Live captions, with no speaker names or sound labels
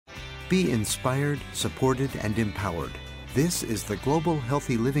Be inspired, supported, and empowered. This is the Global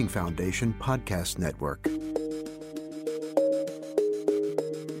Healthy Living Foundation podcast network.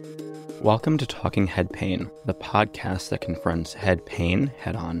 Welcome to Talking Head Pain, the podcast that confronts head pain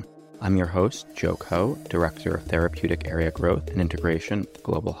head-on. I'm your host, Joe Coe, Director of Therapeutic Area Growth and Integration at the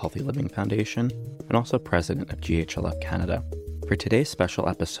Global Healthy Living Foundation, and also President of GHLF Canada. For today's special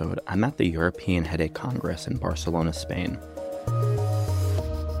episode, I'm at the European Headache Congress in Barcelona, Spain.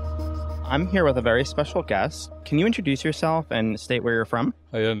 I'm here with a very special guest. Can you introduce yourself and state where you're from?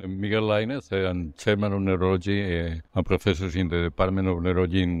 I am Miguel Lainez. I am Chairman of Neurology and Professor in the Department of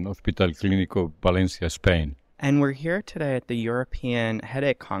Neurology in Hospital Clínico Valencia, Spain. And we're here today at the European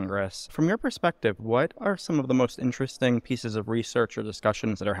Headache Congress. From your perspective, what are some of the most interesting pieces of research or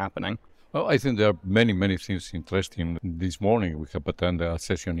discussions that are happening? Well, I think there are many things interesting. This morning we have attended a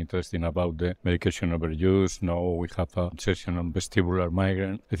session interesting about the medication overuse. Now we have a session on vestibular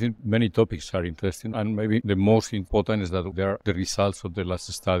migraine. I think many topics are interesting, and maybe the most important is that there are the results of the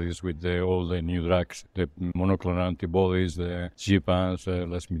last studies with all the new drugs, the monoclonal antibodies, the GPANs,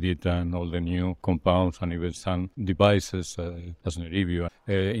 lasmiditan, all the new compounds, and even some devices as a review.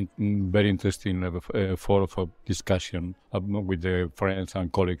 Very interesting forum of discussion with the friends and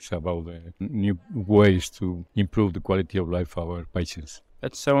colleagues about the new ways to improve the quality of life of our patients.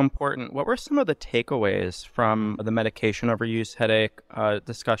 That's so important. What were some of the takeaways from the medication overuse headache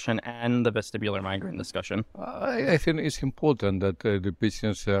discussion and the vestibular migraine discussion? I think it's important that the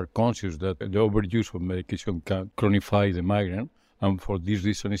patients are conscious that the overuse of medication can chronify the migraine. And for this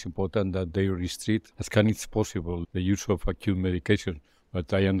reason, it's important that they restrict, as can it's possible, the use of acute medication.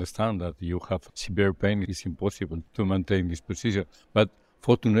 But I understand that you have severe pain. It's impossible to maintain this position. But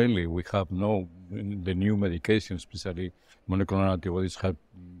fortunately, we have the new medications, especially monoclonal antibodies, have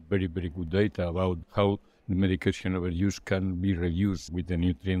very good data about how the medication overuse can be reduced with the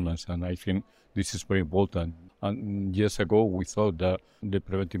new treatments. And I think this is very important. And years ago, we thought that the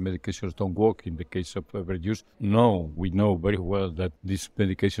preventive medications don't work in the case of overuse. No, we know very well that these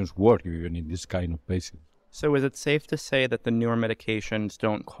medications work even in this kind of patients. So is it safe to say that the newer medications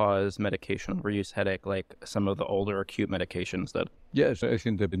don't cause medication overuse headache like some of the older acute medications did? Yes, I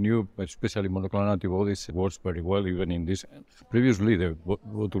think that the new, especially monoclonal antibodies, works very well even in this. Previously, the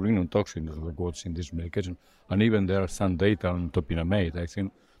botulinum toxin works in this medication, and even there are some data on topinamide. I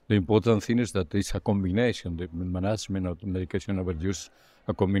think the important thing is that it's a combination, the management of the medication overuse,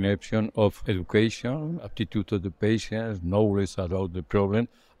 a combination of education, aptitude of the patients, knowledge about the problem,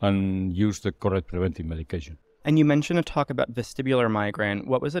 and use the correct preventive medication. And you mentioned a talk about vestibular migraine.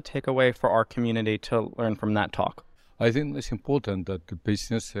 What was a takeaway for our community to learn from that talk? I think it's important that the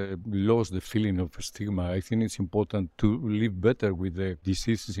patients lose the feeling of stigma. I think it's important to live better with the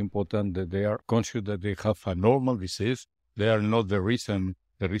disease. It's important that they are conscious that they have a normal disease. They are not the reason.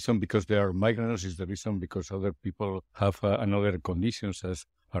 The reason because they are migraines is the reason because other people have another conditions as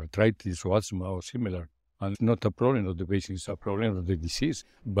arthritis or asthma or similar. And it's not a problem of the patient, it's a problem of the disease.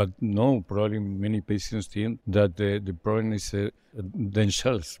 But no, probably many patients think that the problem is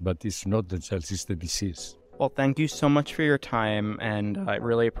themselves, but it's not themselves, it's the disease. Well, thank you so much for your time, and I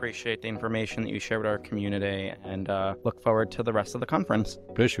really appreciate the information that you shared with our community, and look forward to the rest of the conference.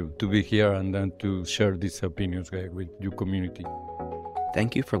 Pleasure to be here and then to share these opinions with your community.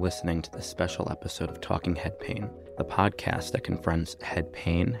 Thank you for listening to this special episode of Talking Head Pain, the podcast that confronts head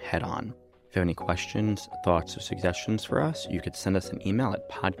pain head-on. If you have any questions, thoughts, or suggestions for us, you could send us an email at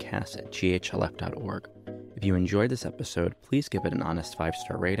podcast@ghlf.org. If you enjoyed this episode, please give it an honest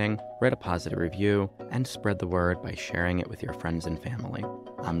 5-star rating, write a positive review, and spread the word by sharing it with your friends and family.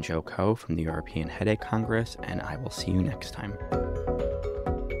 I'm Joe Coe from the European Headache Congress, and I will see you next time.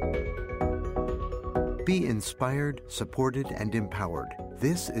 Be inspired, supported, and empowered.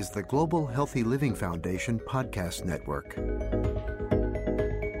 This is the Global Healthy Living Foundation podcast network.